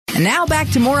And now back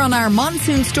to more on our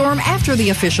monsoon storm after the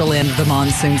official end of the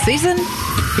monsoon season.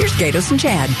 Here's Gatos and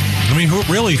Chad. I mean,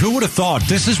 who would have thought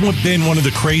this has been one of the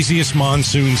craziest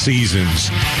monsoon seasons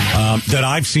that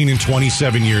I've seen in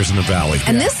 27 years in the Valley.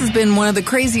 And this has been one of the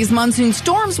craziest monsoon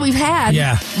storms we've had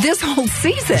this whole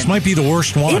season. This might be the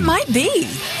worst one. It might be.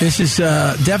 This is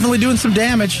definitely doing some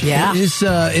damage. Yeah.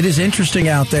 It is interesting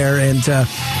out there, and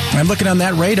I'm looking on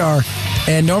that radar,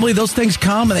 and normally those things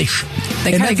come and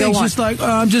they kind of go on. Just like, oh,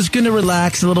 I'm just going to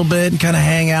relax a little bit and kind of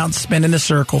hang out and spin in a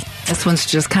circle. This one's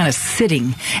just kind of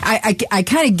sitting. I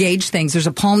kind of gauge things. There's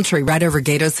a palm tree right over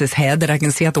Gatos' head that I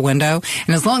can see out the window,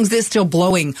 and as long as it's still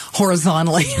blowing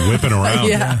horizontally, whipping around.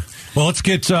 Yeah. Well,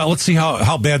 let's see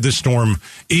how bad this storm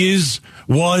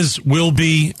will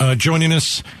be. Joining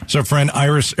us is our friend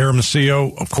Iris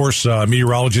Hermosillo, of course,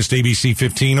 meteorologist, ABC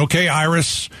 15. Okay,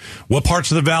 Iris, what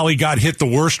parts of the Valley got hit the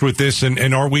worst with this,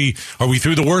 and are we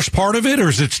through the worst part of it, or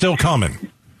is it still coming?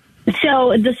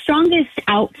 So the strongest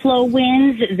outflow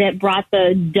winds that brought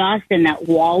the dust and that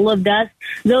wall of dust,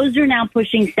 those are now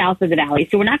pushing south of the valley.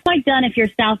 So we're not quite done if you're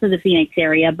south of the Phoenix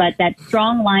area, but that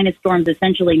strong line of storms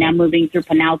essentially now moving through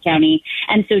Pinal County.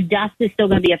 And so dust is still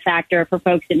going to be a factor for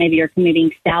folks that maybe are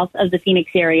commuting south of the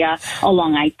Phoenix area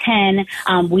along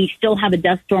I-10. We still have a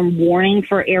dust storm warning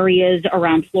for areas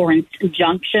around Florence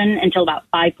Junction until about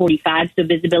 5:45. So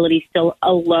visibility is still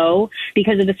low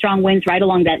because of the strong winds right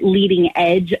along that leading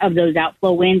edge of those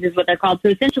outflow winds is what they're called. So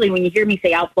essentially, when you hear me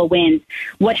say outflow winds,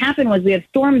 what happened was we have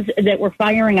storms that were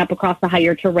firing up across the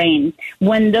higher terrain.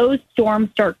 When those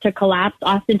storms start to collapse,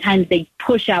 oftentimes they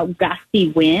push out gusty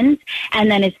winds, and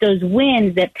then it's those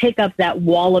winds that pick up that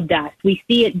wall of dust. We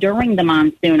see it during the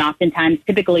monsoon oftentimes.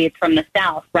 Typically, it's from the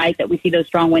south, right, that we see those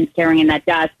strong winds carrying in that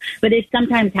dust. But it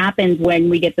sometimes happens when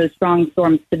we get those strong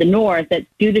storms to the north that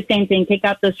do the same thing, pick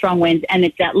up those strong winds, and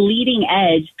it's that leading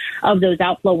edge of those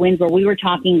outflow winds where we were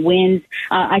talking winds.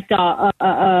 I saw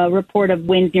a report of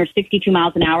winds near 62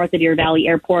 miles an hour at the Deer Valley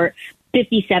Airport,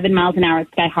 57 miles an hour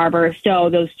at Sky Harbor. So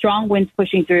those strong winds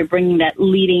pushing through, bringing that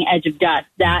leading edge of dust.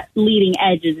 That leading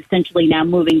edge is essentially now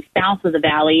moving south of the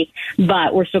valley,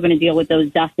 but we're still going to deal with those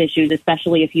dust issues,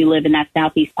 especially if you live in that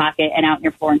southeast pocket and out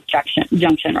near Florence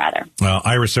Junction, rather.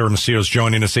 Iris Hermosillo is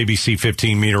joining us, ABC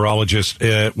 15 meteorologist.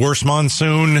 Worst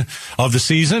monsoon of the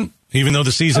season? Even though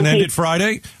the season ended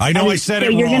Friday? I know I said it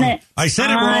wrong. I said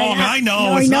it wrong. I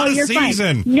know. It's not a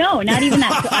season. Fine. No, not even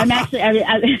that. So I'm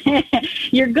actually,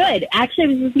 you're good. Actually, I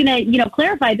was just going to,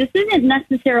 clarify. This isn't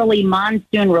necessarily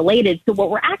monsoon related. So what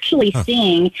we're actually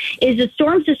seeing is a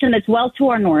storm system that's well to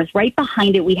our north. Right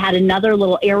behind it, we had another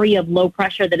little area of low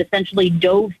pressure that essentially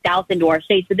dove south into our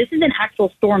state. So this is an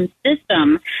actual storm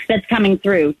system that's coming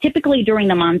through. Typically during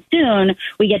the monsoon,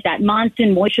 we get that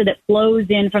monsoon moisture that flows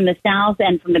in from the south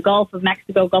and from the Gulf of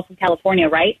Mexico, Gulf of California,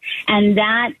 right? And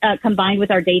that combined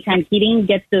with our daytime heating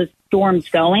gets those storms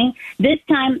going. This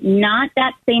time, not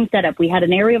that same setup. We had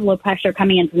an area of low pressure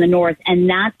coming in from the north, and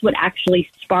that's what actually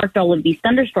sparked all of these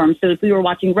thunderstorms. So if we were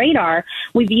watching radar,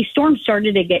 these storms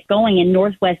started to get going in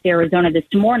northwest Arizona this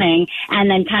morning, and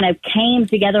then kind of came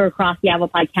together across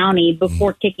Yavapai County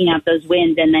before kicking out those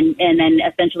winds, and then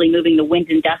essentially moving the winds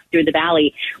and dust through the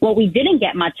valley. What we didn't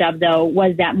get much of, though,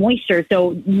 was that moisture.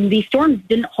 So these storms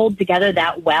didn't hold together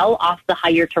that well off the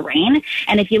higher terrain.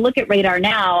 And if you look at radar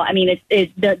now, I mean,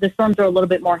 the storms are a little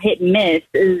bit more hit and miss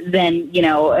than,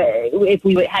 if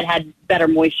we had better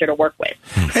moisture to work with.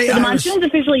 Hey, so the monsoon's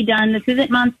officially done. This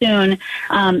isn't monsoon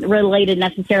related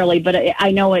necessarily, but I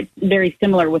know it's very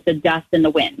similar with the dust and the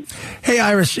wind. Hey,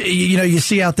 Iris, you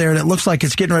see out there and it looks like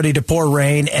it's getting ready to pour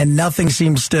rain and nothing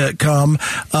seems to come.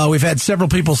 We've had several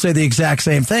people say the exact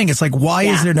same thing. It's like, why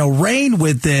is there no rain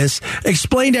with this?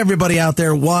 Explain to everybody out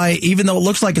there why, even though it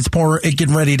looks like it's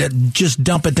getting ready to just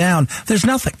dump it down, there's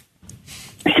nothing.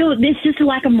 So it's just a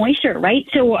lack of moisture, right?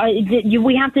 So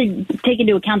we have to take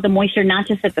into account the moisture not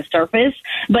just at the surface,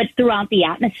 but throughout the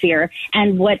atmosphere.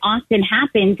 And what often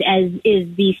happens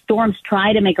is these storms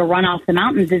try to make a run off the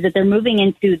mountains is that they're moving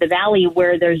into the valley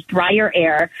where there's drier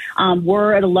air.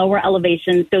 We're at a lower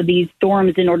elevation, so these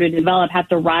storms, in order to develop, have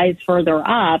to rise further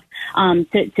up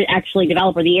to actually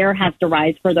develop, or the air has to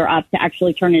rise further up to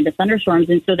actually turn into thunderstorms.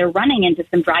 And so they're running into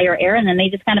some drier air, and then they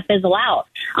just kind of fizzle out.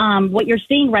 What you're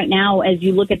seeing right now as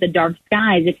you look at the dark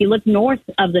skies, if you look north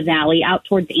of the valley out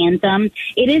towards Anthem,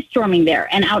 it is storming there.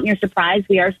 And out near Surprise,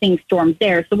 we are seeing storms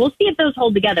there. So we'll see if those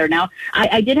hold together. Now,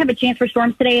 I did have a chance for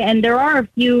storms today, and there are a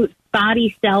few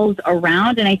spotty cells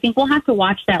around, and I think we'll have to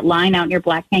watch that line out near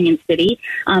Black Canyon City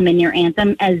and near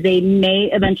Anthem as they may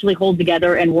eventually hold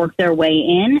together and work their way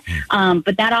in.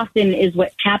 But that often is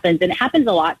what happens, and it happens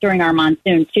a lot during our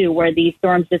monsoon, too, where these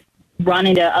storms just run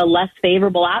into a less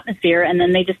favorable atmosphere, and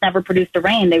then they just never produce the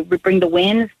rain. They bring the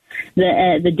winds,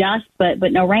 the dust, but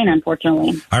no rain,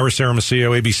 unfortunately. Iris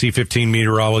Aramasillo, ABC 15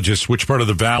 meteorologist. Which part of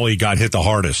the valley got hit the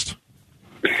hardest?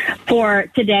 For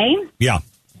today? Yeah.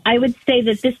 I would say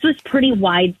that this was pretty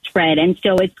widespread, and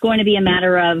so it's going to be a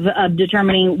matter of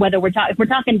determining whether if we're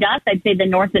talking dust, I'd say the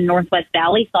North and Northwest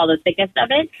Valley saw the thickest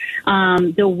of it.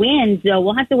 The winds, though,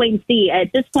 we'll have to wait and see.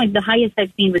 At this point, the highest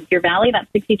I've seen was Deer Valley, about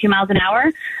 62 miles an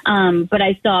hour, but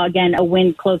I saw, again, a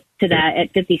wind close to that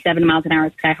at 57 miles an hour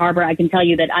at Sky Harbor. I can tell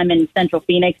you that I'm in central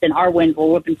Phoenix, and our winds were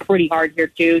whipping pretty hard here,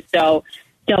 too, so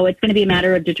it's going to be a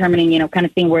matter of determining, kind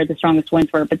of seeing where the strongest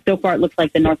winds were. But so far, it looks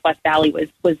like the Northwest Valley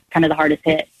was kind of the hardest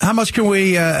hit. How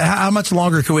much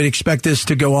longer can we expect this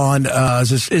to go on?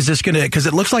 Is this going to, because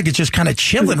it looks like it's just kind of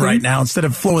chilling right now instead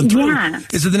of flowing through. Yeah.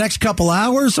 Is it the next couple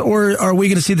hours, or are we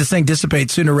going to see this thing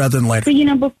dissipate sooner rather than later?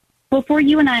 So, before we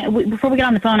get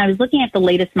on the phone, I was looking at the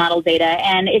latest model data,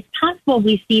 and it's possible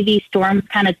we see these storms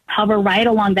kind of hover right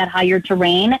along that higher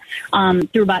terrain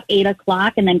through about 8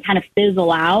 o'clock and then kind of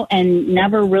fizzle out and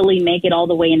never really make it all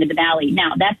the way into the valley.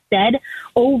 Now, that said,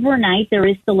 overnight there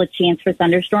is still a chance for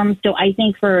thunderstorms. So I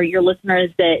think for your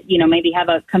listeners that, maybe have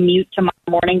a commute tomorrow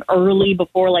morning early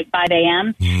before like 5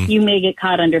 a.m., you may get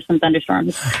caught under some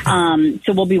thunderstorms.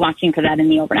 So we'll be watching for that in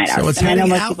the overnight hours. And I know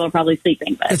most people are probably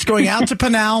sleeping. But it's going out to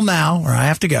Pinal now. Or I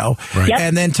have to go. Right. Yep.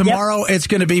 And then tomorrow it's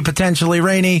going to be potentially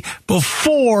rainy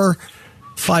before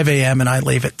 5 a.m. and I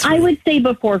leave it. I would say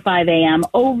before 5 a.m.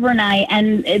 overnight,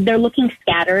 and they're looking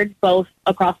scattered both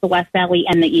across the West Valley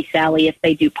and the East Valley if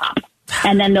they do pop.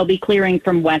 And then they'll be clearing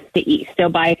from west to east. So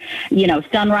by,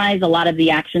 sunrise, a lot of the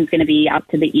action is going to be out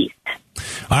to the east.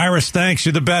 Iris, thanks.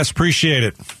 You're the best. Appreciate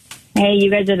it. Hey,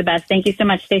 you guys are the best. Thank you so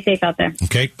much. Stay safe out there.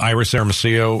 Okay. Iris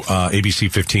Aramasillo,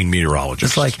 ABC 15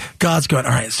 meteorologist. It's like God's going,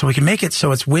 all right, so we can make it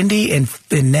so it's windy and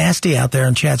nasty out there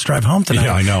on Chad's drive home tonight.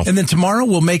 Yeah, I know. And then tomorrow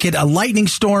we'll make it a lightning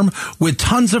storm with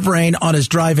tons of rain on his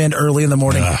drive-in early in the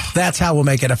morning. That's how we'll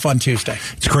make it a fun Tuesday.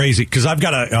 It's crazy because I've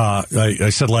got I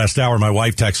said last hour, my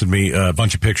wife texted me a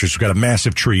bunch of pictures. We've got a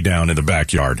massive tree down in the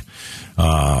backyard.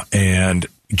 And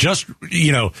just,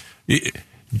 I'm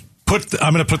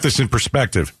going to put this in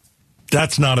perspective.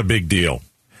 That's not a big deal.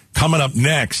 Coming up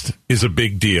next is a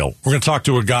big deal. We're going to talk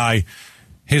to a guy.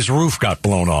 His roof got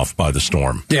blown off by the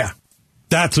storm. Yeah.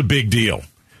 That's a big deal.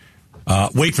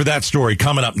 Wait for that story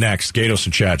coming up next. Gatos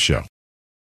and Chad Show.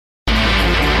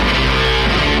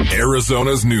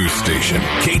 Arizona's news station,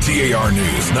 KTAR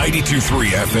News, 92.3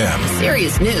 FM.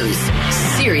 Serious news,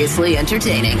 seriously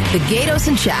entertaining. The Gatos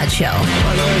and Chad Show.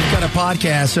 By the way, we've got a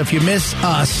podcast, so if you miss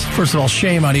us, first of all,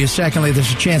 shame on you. Secondly,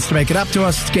 there's a chance to make it up to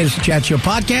us. It's Gatos and Chad Show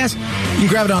podcast. You can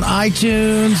grab it on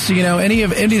iTunes, any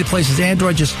of the places,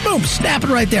 Android, just boom, snap it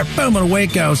right there, boom, and away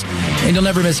it goes. And you'll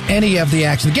never miss any of the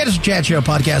action. The Gatos and Chad Show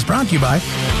podcast brought to you by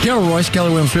Darrell Royce, Keller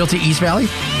Williams Realty, East Valley.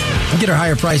 Get our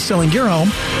higher price selling your home.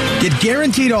 Get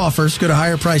guaranteed offers. Go to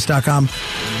higherprice.com.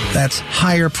 That's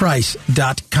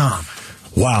higherprice.com.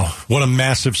 Wow, what a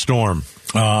massive storm.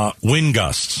 Wind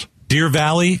gusts. Deer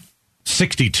Valley,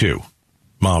 62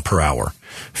 mile per hour.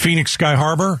 Phoenix Sky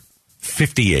Harbor,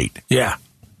 58. Yeah.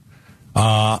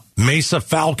 Mesa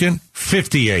Falcon,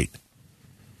 58.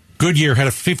 Goodyear had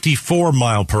a 54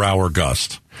 mile per hour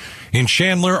gust. In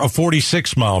Chandler, a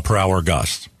 46 mile per hour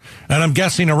gust. And I'm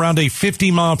guessing around a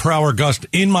 50 mile per hour gust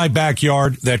in my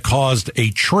backyard that caused a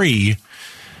tree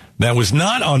that was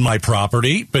not on my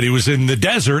property, but it was in the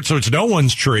desert, so it's no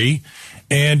one's tree,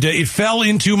 and it fell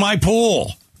into my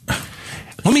pool.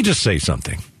 Let me just say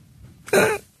something.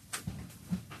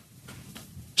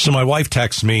 So my wife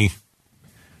texts me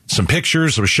some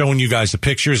pictures. I was showing you guys the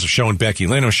pictures. I was showing Becky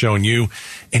Lynn. I was showing you.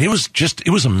 And it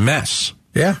was a mess.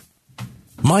 Yeah.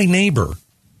 My neighbor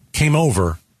came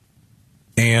over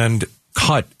and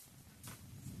cut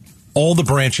all the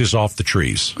branches off the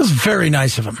trees. It was very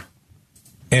nice of him.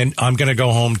 And I'm going to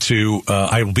go home to,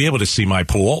 I will be able to see my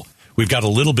pool. We've got a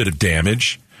little bit of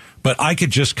damage, but I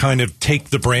could just kind of take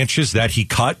the branches that he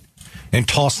cut and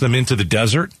toss them into the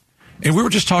desert. And we were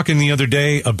just talking the other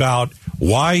day about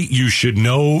why you should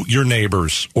know your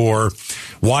neighbors, or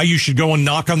why you should go and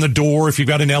knock on the door if you've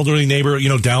got an elderly neighbor,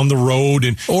 down the road,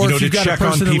 and or if to you've got check a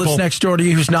person on that people. lives next door to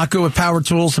you who's not good with power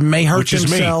tools and may hurt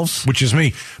themselves. Which is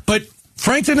me. But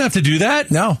Frank didn't have to do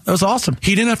that. No, that was awesome.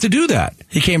 He didn't have to do that.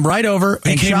 He came right over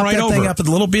and chopped that thing up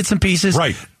into little bits and pieces.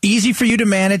 Right. Easy for you to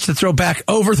manage to throw back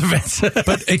over the fence.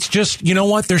 But it's just, you know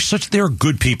what? There are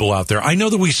good people out there. I know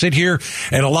that we sit here,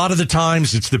 and a lot of the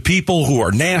times it's the people who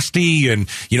are nasty, and,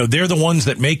 they're the ones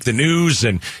that make the news,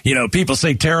 and, people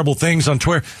say terrible things on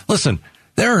Twitter. Listen,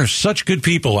 There are such good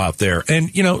people out there.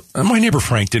 And, my neighbor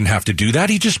Frank didn't have to do that.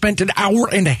 He just spent an hour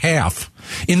and a half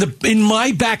in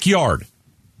my backyard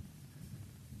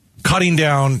cutting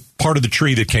down part of the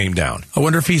tree that came down. I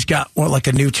wonder if he's got like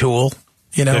a new tool.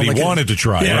 That he wanted to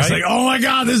try, yeah, right? It's like, oh my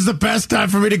God, this is the best time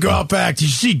for me to go out back. Did you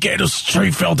see Gato's tree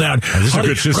fell down? Oh, this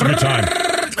is a good time.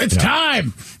 It's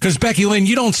time. Because, Becky Lynn,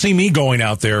 you don't see me going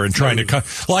out there and trying to cut.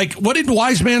 Like, what did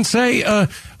Wise Man say?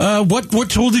 What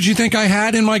tool did you think I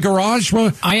had in my garage?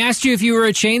 Well, I asked you if you were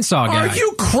a chainsaw guy. Are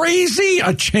you crazy?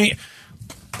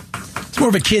 It's more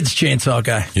of a kid's chainsaw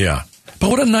guy. Yeah.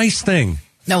 But what a nice thing.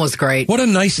 That was great. What a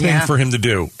nice thing for him to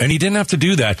do. And he didn't have to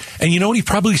do that. And you know what? He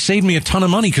probably saved me a ton of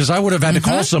money because I would have had to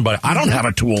call somebody. I don't have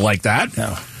a tool like that.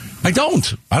 No. I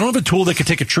don't have a tool that could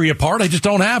take a tree apart. I just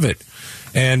don't have it.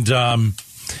 And, I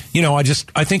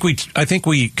think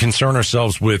we concern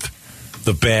ourselves with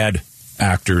the bad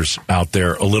actors out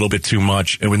there a little bit too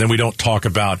much. And then we don't talk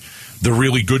about the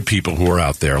really good people who are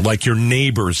out there, like your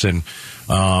neighbors and,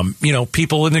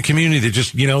 people in the community that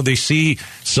just, they see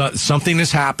something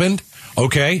has happened.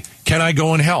 Okay, can I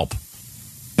go and help?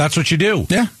 That's what you do.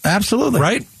 Yeah, absolutely.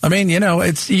 Right? I mean,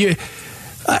 it's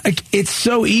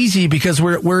so easy because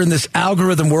we're in this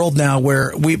algorithm world now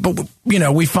where we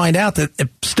find out that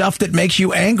stuff that makes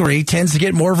you angry tends to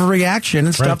get more of a reaction,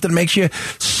 and stuff that makes you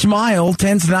smile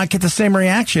tends to not get the same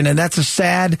reaction, and that's a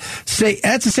sad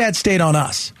state on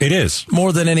us. It is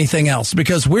more than anything else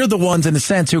because we're the ones in a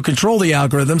sense who control the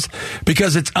algorithms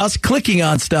because it's us clicking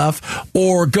on stuff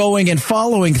or going and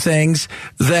following things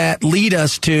that lead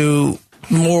us to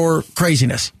more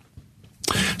craziness.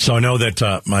 So I know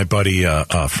that my buddy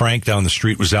Frank down the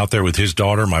street was out there with his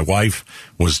daughter. My wife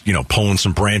was, pulling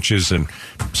some branches, and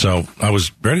so I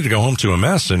was ready to go home to a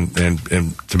mess. And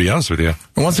to be honest with you,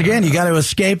 once again, you got to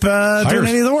escape doing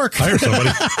any of the work. Hire somebody.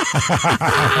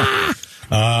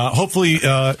 Hopefully,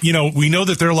 we know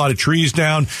that there are a lot of trees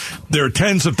down. There are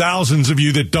tens of thousands of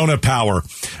you that don't have power.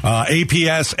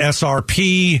 APS,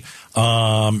 SRP.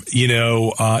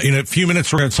 In a few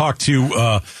minutes, we're going to talk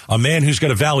to a man who's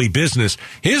got a Valley business.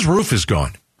 His roof is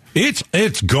gone.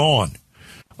 It's gone.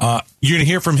 You're going to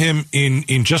hear from him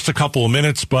in just a couple of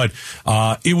minutes, but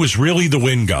it was really the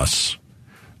wind gusts.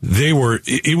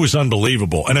 It was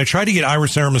unbelievable. And I tried to get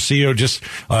Iris Aramacio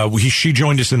she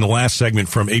joined us in the last segment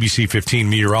from ABC 15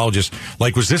 meteorologist.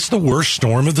 Like, was this the worst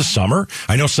storm of the summer?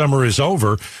 I know summer is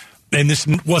over. And this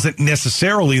wasn't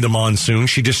necessarily the monsoon.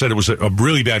 She just said it was a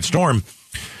really bad storm.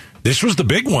 This was the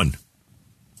big one.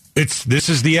 This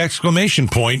is the exclamation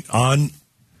point on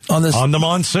the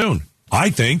monsoon, I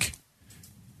think.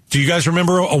 Do you guys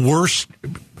remember a worse?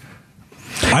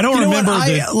 I don't remember. When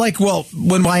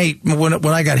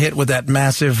I got hit with that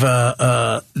massive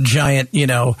giant,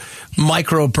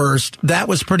 microburst, that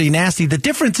was pretty nasty. The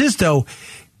difference is, though,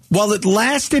 while it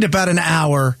lasted about an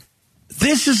hour,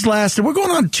 this has lasted, we're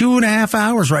going on 2.5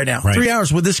 hours right now, 3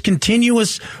 hours with this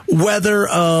continuous weather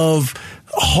of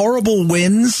horrible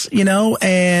winds,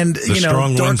 and,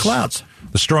 dark clouds.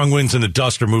 The strong winds and the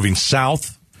dust are moving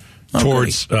south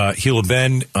towards Gila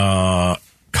Bend,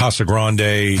 Casa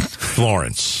Grande,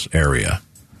 Florence area.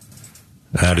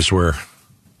 That is where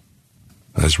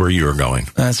you are going.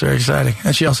 That's very exciting.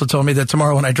 And she also told me that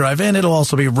tomorrow when I drive in, it'll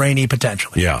also be rainy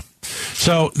potentially. Yeah.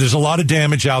 So there's a lot of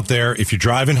damage out there. If you're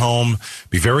driving home,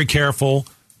 be very careful.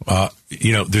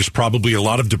 There's probably a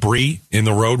lot of debris in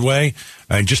the roadway,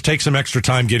 and just take some extra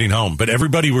time getting home. But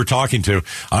everybody we're talking to,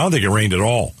 I don't think it rained at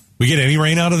all. We get any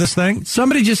rain out of this thing?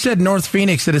 Somebody just said North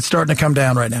Phoenix that it's starting to come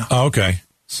down right now. Oh, okay.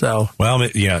 So, well,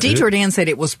 yeah. Detour Dan said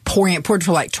it was poured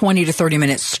for like 20 to 30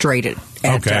 minutes straight.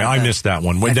 I missed that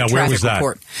one. Now, where was that?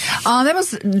 That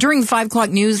was during the 5 o'clock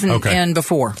news and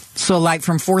before. So, like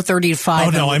from 4:30 to 5.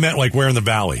 Oh, no, I meant like where in the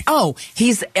valley? Oh,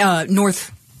 he's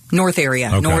north area,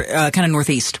 kind of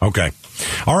northeast. Okay.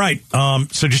 All right.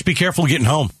 So just be careful getting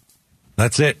home.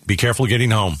 That's it. Be careful getting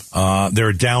home. There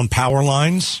are down power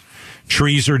lines.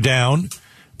 Trees are down.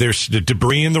 There's the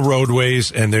debris in the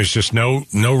roadways, and there's just no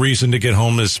reason to get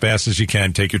home as fast as you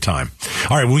can. Take your time.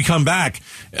 All right, when we come back,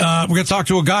 we're going to talk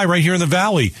to a guy right here in the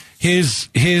valley. His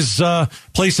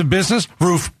place of business,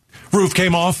 roof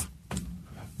came off.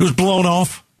 It was blown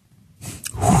off.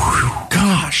 Whew,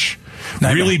 gosh.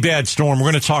 Really bad storm.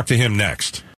 We're going to talk to him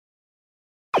next.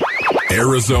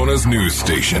 Arizona's news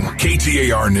station,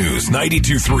 KTAR News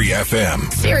 92.3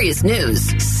 FM. Serious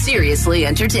news, seriously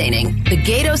entertaining. The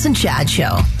Gatos and Chad Show.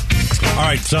 All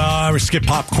right, we're skip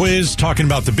pop quiz, talking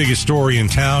about the biggest story in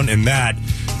town, and that,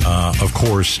 of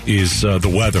course, is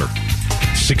the weather.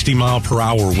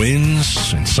 60-mile-per-hour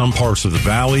winds in some parts of the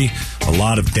valley, a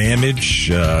lot of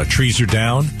damage, trees are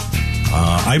down.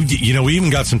 We even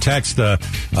got some text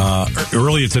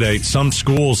earlier today. Some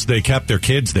schools, they kept their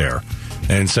kids there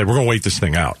and said, we're going to wait this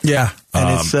thing out. Yeah,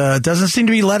 and it doesn't seem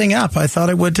to be letting up. I thought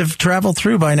it would have traveled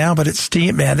through by now, but it's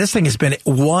man, this thing has been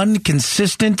one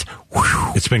consistent.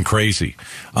 Whew. It's been crazy.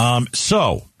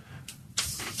 So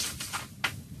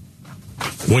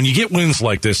when you get winds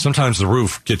like this, sometimes the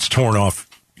roof gets torn off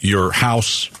your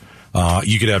house.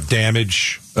 You could have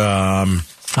damage.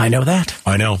 I know that.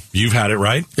 I know. You've had it,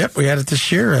 right? Yep, we had it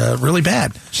this year, really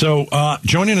bad. So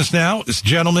joining us now is a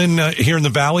gentleman here in the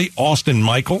Valley, Austin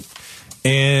Michael,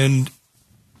 and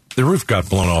the roof got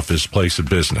blown off his place of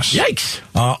business. Yikes.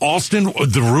 Austin,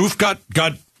 the roof got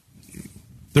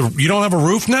you don't have a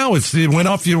roof now? It went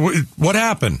off. What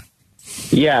happened?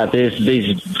 Yeah,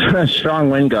 these strong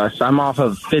wind gusts. I'm off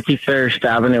of 51st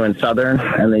Avenue in Southern,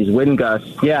 and these wind gusts,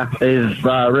 they've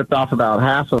ripped off about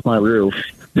half of my roof.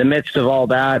 In the midst of all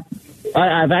that,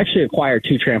 I've actually acquired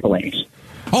 2 trampolines.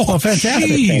 Oh,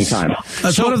 fantastic. At the same time.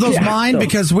 It's one of those mine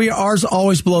because ours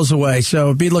always blows away,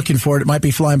 so be looking for it. It might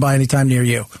be flying by anytime near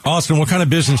you. Austin, what kind of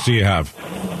business do you have?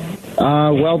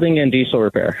 Welding and diesel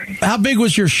repair. How big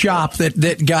was your shop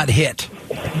that got hit?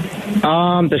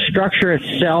 The structure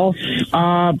itself,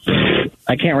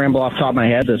 I can't remember off the top of my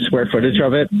head the square footage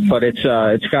of it, but it's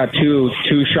got two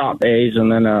shop bays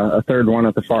and then a third one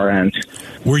at the far end.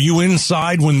 Were you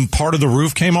inside when part of the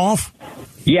roof came off?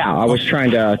 Yeah, I was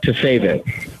trying to save it.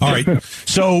 All right.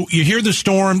 So you hear the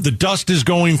storm, the dust is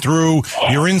going through,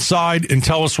 you're inside, and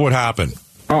tell us what happened.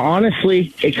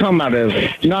 Honestly, it come not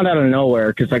out of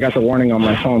nowhere because I got the warning on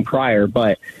my phone prior,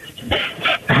 but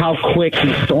how quick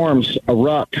these storms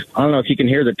erupt. I don't know if you can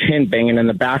hear the tin banging in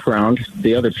the background,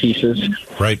 the other pieces.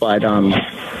 Right. But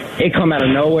it come out of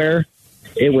nowhere.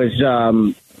 It was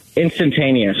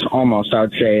instantaneous almost, I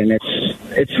would say, and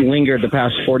it's lingered the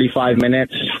past 45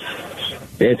 minutes.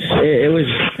 It was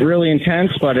really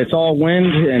intense, but it's all wind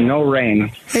and no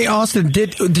rain. Hey, Austin,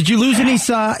 did you lose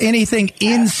anything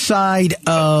inside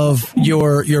of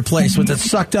your place? Was it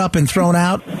sucked up and thrown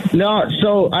out? No,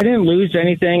 so I didn't lose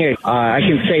anything. I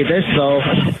can say this, though.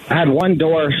 I had one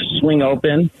door swing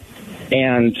open,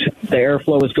 and the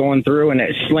airflow was going through, and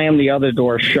it slammed the other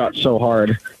door shut so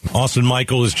hard. Austin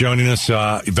Michael is joining us,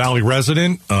 Valley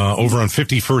resident, over on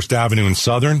 51st Avenue in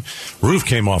Southern. Roof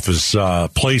came off his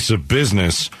place of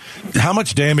business. How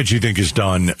much damage do you think is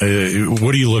done? What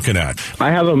are you looking at?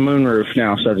 I have a moonroof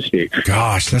now, so to speak.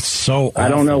 Gosh, that's so awful. I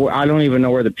don't know. I don't even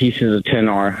know where the pieces of tin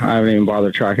are. I haven't even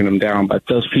bothered tracking them down, but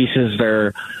those pieces,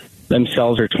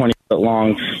 themselves are 20 foot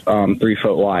long, 3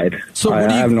 foot wide. So I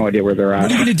have no idea where they're at.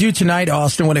 What are you going to do tonight,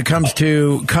 Austin, when it comes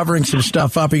to covering some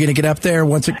stuff up? Are you going to get up there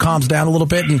once it calms down a little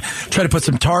bit and try to put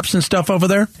some tarps and stuff over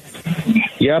there?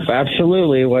 Yep,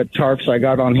 absolutely. What tarps I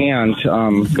got on hand,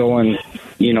 go and,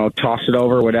 toss it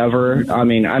over, whatever. I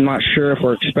mean, I'm not sure if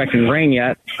we're expecting rain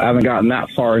yet. I haven't gotten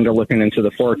that far into looking into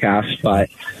the forecast, but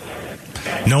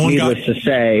needless to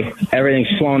say,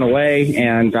 everything's flown away,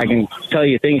 and I can tell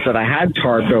you things that I had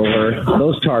tarped over.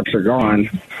 Those tarps are gone.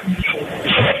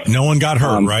 No one got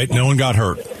hurt, right? No one got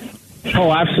hurt.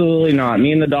 Oh, absolutely not.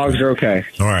 Me and the dogs are okay.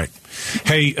 All right.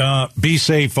 Hey, be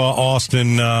safe,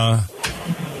 Austin.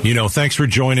 Thanks for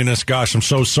joining us. Gosh, I'm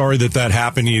so sorry that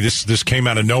happened to you. This came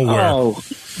out of nowhere. Oh,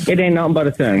 it ain't nothing but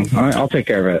a thing. I'll take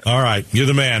care of it. All right. You're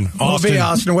the man. Austin.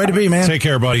 Austin. Way to be, man. Take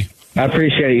care, buddy. I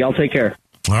appreciate it. Y'all take care.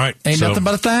 All right. Ain't nothing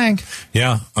but a thing.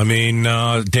 Yeah. I mean,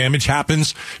 damage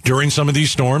happens during some of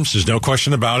these storms. There's no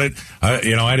question about it. I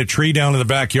had a tree down in the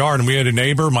backyard, and we had a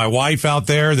neighbor, my wife out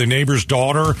there, the neighbor's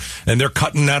daughter, and they're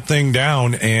cutting that thing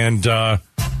down. And,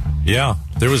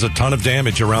 there was a ton of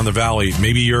damage around the valley.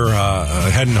 Maybe you're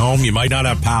heading home. You might not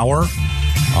have power.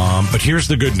 But here's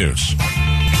the good news.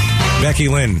 Becky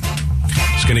Lynn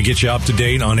is going to get you up to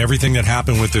date on everything that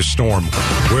happened with this storm,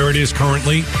 where it is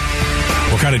currently,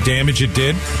 what kind of damage it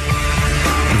did.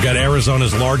 We've got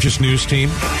Arizona's largest news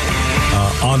team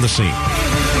on the scene.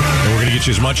 And we're going to get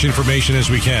you as much information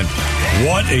as we can.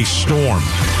 What a storm.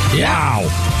 Yeah.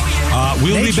 Wow.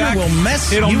 We'll be back. It'll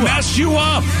mess you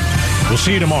up. We'll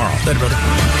see you tomorrow. Later, brother.